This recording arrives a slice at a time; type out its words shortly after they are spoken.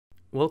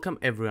Welcome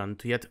everyone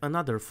to yet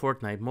another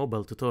Fortnite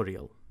mobile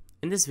tutorial.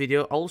 In this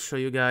video I'll show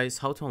you guys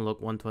how to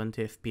unlock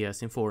 120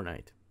 FPS in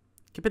Fortnite.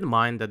 Keep in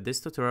mind that this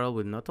tutorial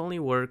will not only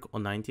work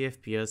on 90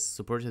 FPS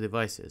supported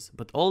devices,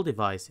 but all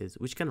devices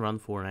which can run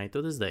Fortnite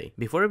to this day.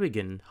 Before I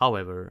begin,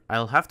 however,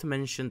 I'll have to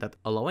mention that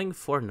allowing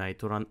Fortnite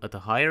to run at a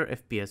higher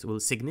FPS will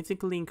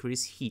significantly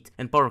increase heat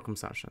and power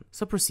consumption,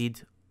 so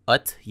proceed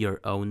at your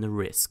own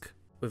risk.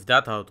 With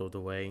that out of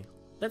the way,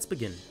 let's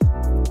begin.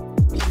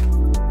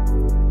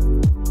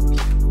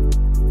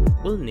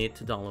 We'll need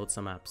to download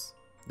some apps.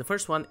 The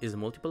first one is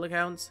multiple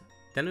accounts,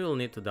 then we will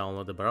need to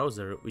download a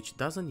browser which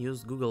doesn't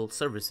use Google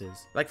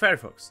services, like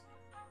Firefox.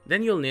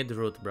 Then you'll need the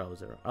root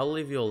browser, I'll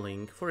leave you a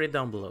link for it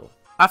down below.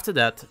 After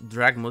that,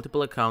 drag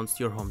multiple accounts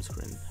to your home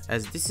screen,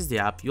 as this is the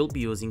app you'll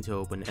be using to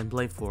open and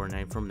play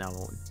Fortnite from now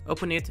on.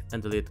 Open it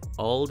and delete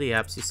all the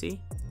apps you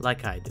see,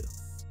 like I do.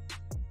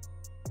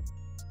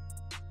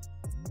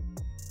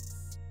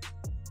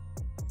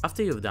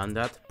 After you've done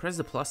that, press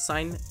the plus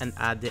sign and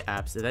add the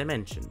apps that I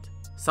mentioned.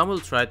 Some will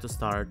try to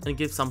start and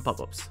give some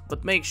pop-ups,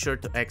 but make sure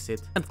to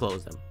exit and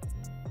close them.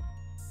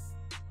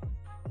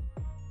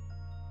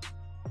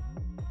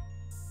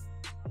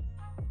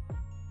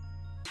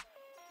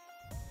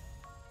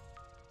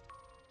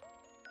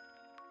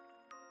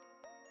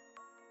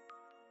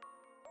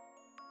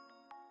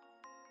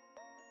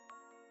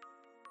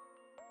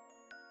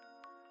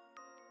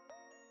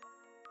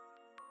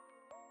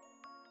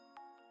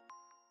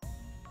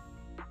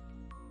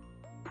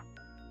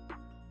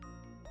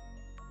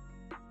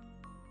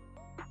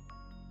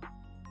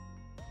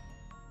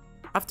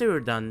 After you're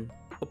done,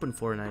 open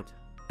Fortnite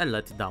and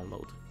let it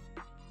download.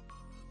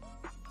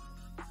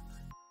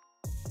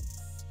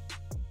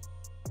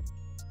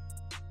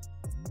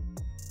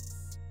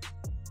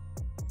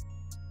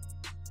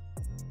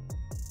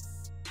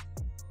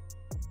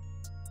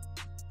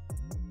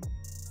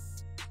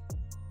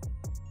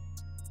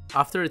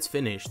 After it's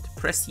finished,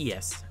 press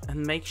yes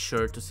and make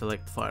sure to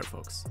select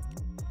Firefox.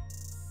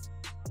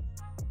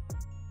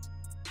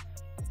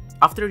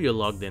 After you're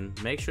logged in,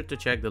 make sure to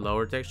check the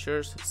lower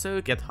textures so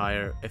you get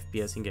higher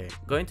FPS in game.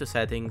 Go into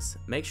settings,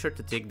 make sure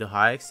to tick the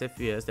highest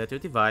FPS that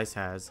your device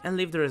has and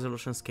leave the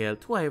resolution scale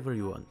to whatever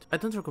you want. I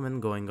don't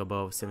recommend going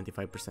above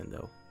 75%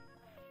 though.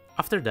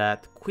 After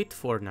that, quit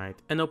Fortnite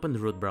and open the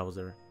root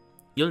browser.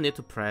 You'll need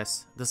to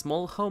press the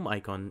small home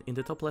icon in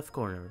the top left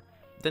corner,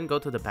 then go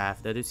to the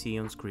path that you see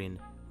on screen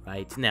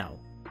right now.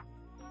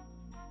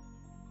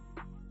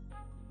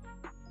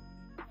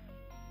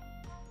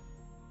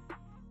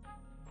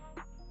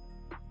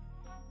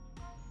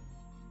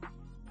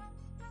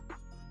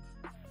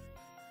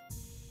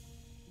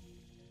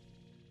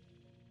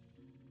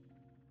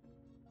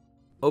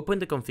 Open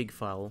the config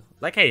file,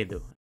 like I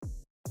do,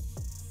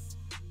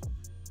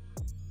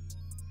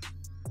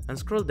 and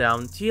scroll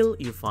down till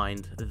you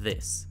find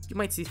this. You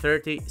might see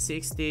 30,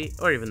 60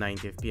 or even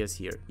 90 FPS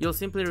here. You'll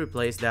simply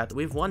replace that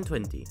with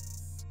 120.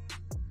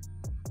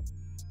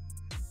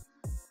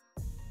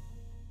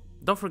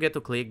 Don't forget to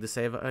click the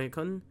save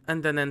icon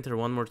and then enter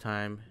one more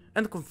time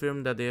and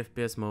confirm that the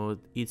FPS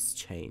mode is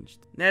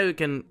changed. Now you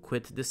can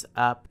quit this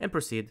app and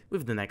proceed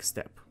with the next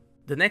step.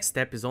 The next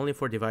step is only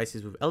for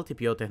devices with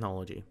LTPO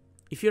technology.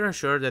 If you're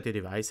unsure that your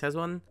device has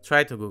one,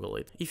 try to Google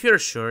it. If you're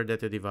sure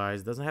that your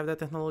device doesn't have that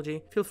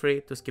technology, feel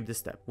free to skip this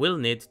step. We'll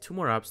need two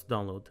more apps to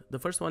download. The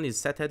first one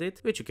is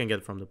SetEdit, which you can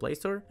get from the Play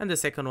Store, and the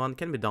second one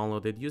can be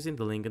downloaded using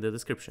the link in the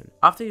description.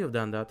 After you've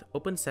done that,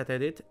 open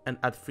SetEdit and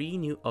add three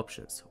new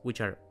options,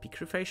 which are peak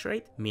refresh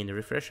rate, min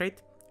refresh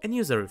rate, and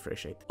user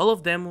refresh rate. All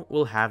of them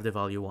will have the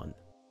value 1.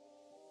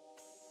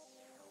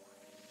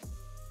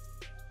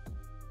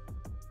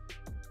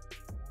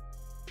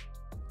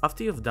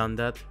 After you've done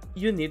that,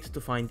 you need to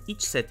find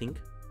each setting,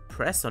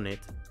 press on it,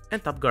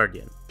 and tap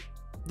Guardian.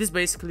 This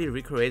basically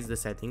recreates the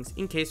settings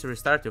in case you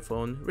restart your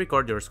phone,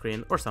 record your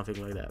screen, or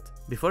something like that.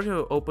 Before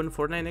you open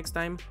Fortnite next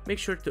time, make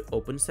sure to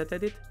open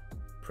SetEdit,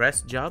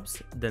 press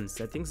Jobs, then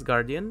Settings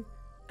Guardian,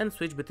 and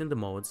switch between the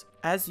modes,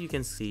 as you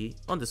can see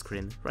on the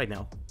screen right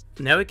now.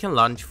 Now you can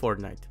launch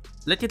Fortnite.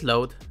 Let it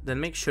load, then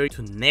make sure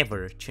to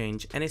never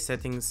change any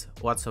settings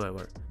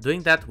whatsoever.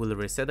 Doing that will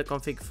reset the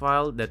config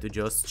file that you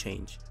just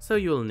changed, so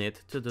you will need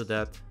to do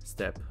that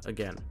step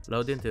again.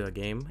 Load into a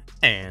game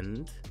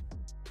and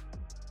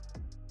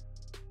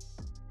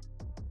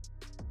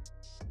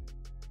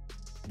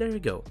there you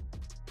go.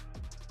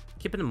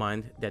 Keep in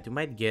mind that you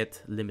might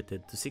get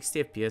limited to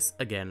 60 FPS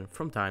again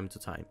from time to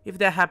time. If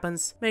that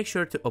happens, make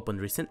sure to open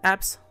recent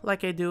apps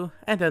like I do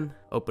and then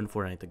open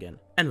Fortnite again.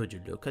 And would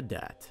you look at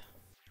that?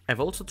 I've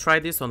also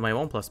tried this on my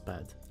OnePlus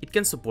pad. It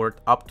can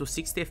support up to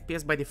 60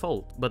 FPS by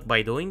default, but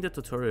by doing the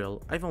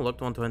tutorial, I've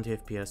unlocked 120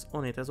 FPS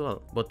on it as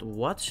well. But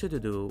what should you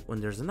do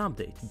when there's an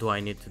update? Do I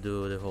need to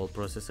do the whole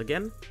process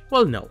again?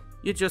 Well, no.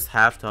 You just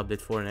have to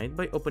update Fortnite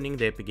by opening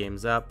the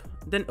APKs app,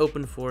 then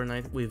open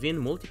Fortnite within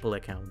multiple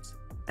accounts,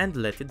 and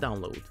let it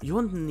download. You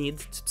won't need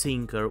to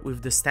tinker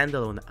with the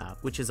standalone app,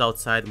 which is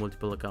outside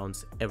multiple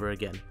accounts ever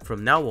again.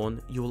 From now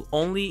on, you will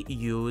only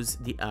use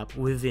the app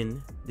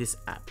within this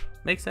app.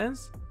 Make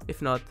sense?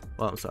 If not,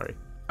 well, I'm sorry.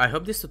 I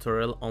hope this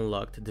tutorial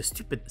unlocked the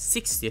stupid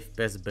 60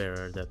 FPS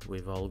barrier that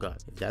we've all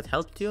got. If that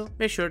helped you,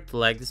 make sure to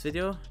like this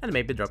video and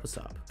maybe drop a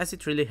sub, as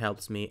it really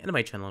helps me and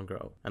my channel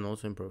grow and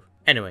also improve.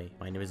 Anyway,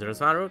 my name is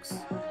Firefox,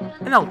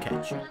 and I'll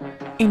catch you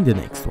in the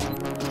next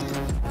one.